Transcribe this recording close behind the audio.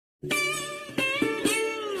been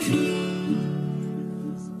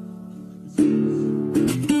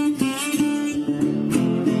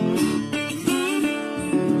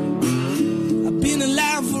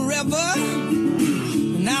alive forever,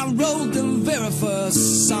 and I wrote the very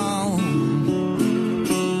first song.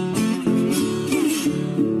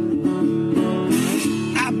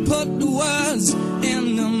 I put the words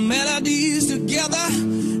and the melodies together.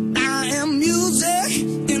 I am music,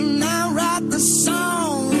 and I write the song.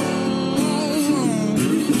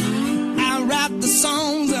 I write the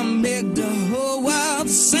songs that make the whole world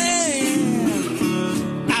sing.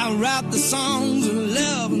 I write the songs of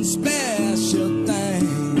love and special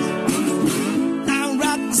things. I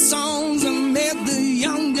write the songs that make the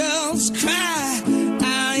young girls cry.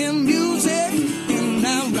 I am music, and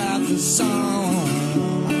I write the song.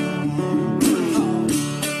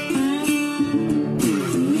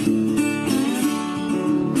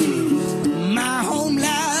 My home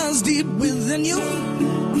lies deep within you,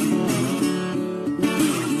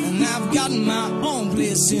 and I've got my own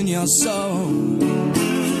place in your soul.